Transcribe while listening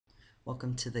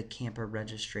Welcome to the camper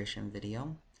registration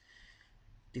video.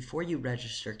 Before you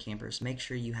register campers, make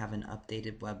sure you have an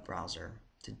updated web browser.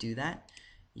 To do that,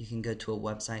 you can go to a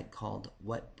website called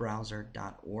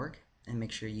webbrowser.org and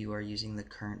make sure you are using the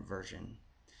current version.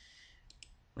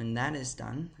 When that is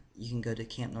done, you can go to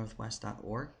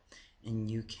campnorthwest.org and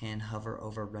you can hover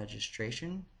over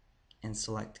registration and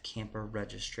select camper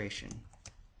registration.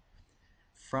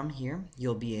 From here,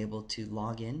 you'll be able to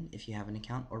log in if you have an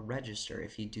account or register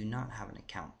if you do not have an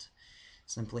account.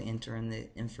 Simply enter in the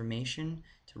information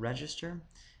to register.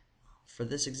 For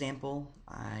this example,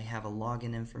 I have a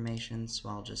login information, so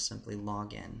I'll just simply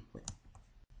log in.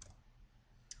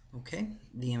 Okay,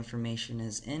 the information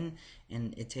is in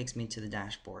and it takes me to the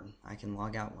dashboard. I can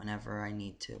log out whenever I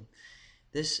need to.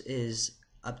 This is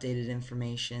updated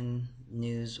information,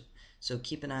 news, so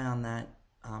keep an eye on that.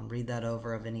 Read that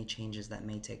over of any changes that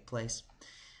may take place.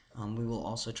 We will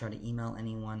also try to email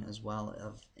anyone as well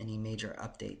of any major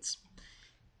updates.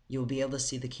 You'll be able to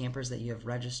see the campers that you have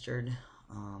registered.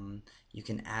 You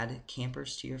can add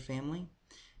campers to your family,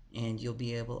 and you'll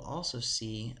be able to also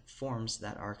see forms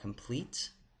that are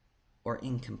complete or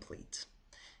incomplete.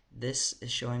 This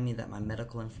is showing me that my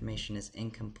medical information is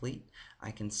incomplete.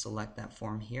 I can select that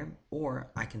form here,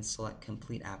 or I can select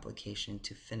complete application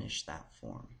to finish that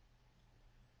form.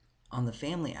 On the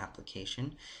family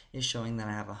application is showing that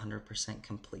I have 100%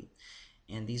 complete,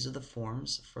 and these are the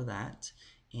forms for that,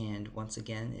 and once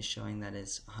again is showing that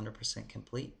it's 100%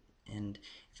 complete. And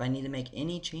if I need to make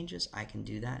any changes, I can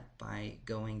do that by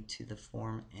going to the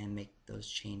form and make those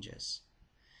changes.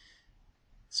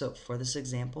 So for this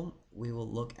example, we will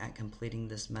look at completing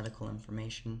this medical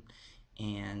information,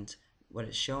 and what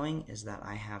it's showing is that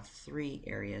I have 3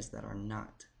 areas that are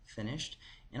not finished,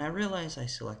 and I realize I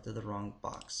selected the wrong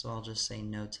box, so I'll just say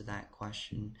no to that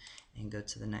question and go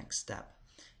to the next step.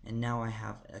 And now I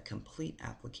have a complete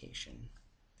application.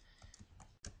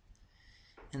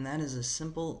 And that is a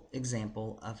simple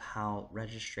example of how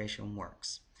registration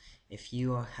works. If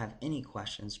you have any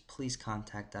questions, please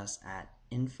contact us at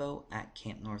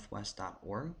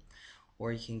info@campnorthwest.org,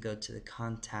 or you can go to the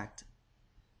contact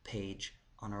page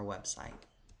on our website.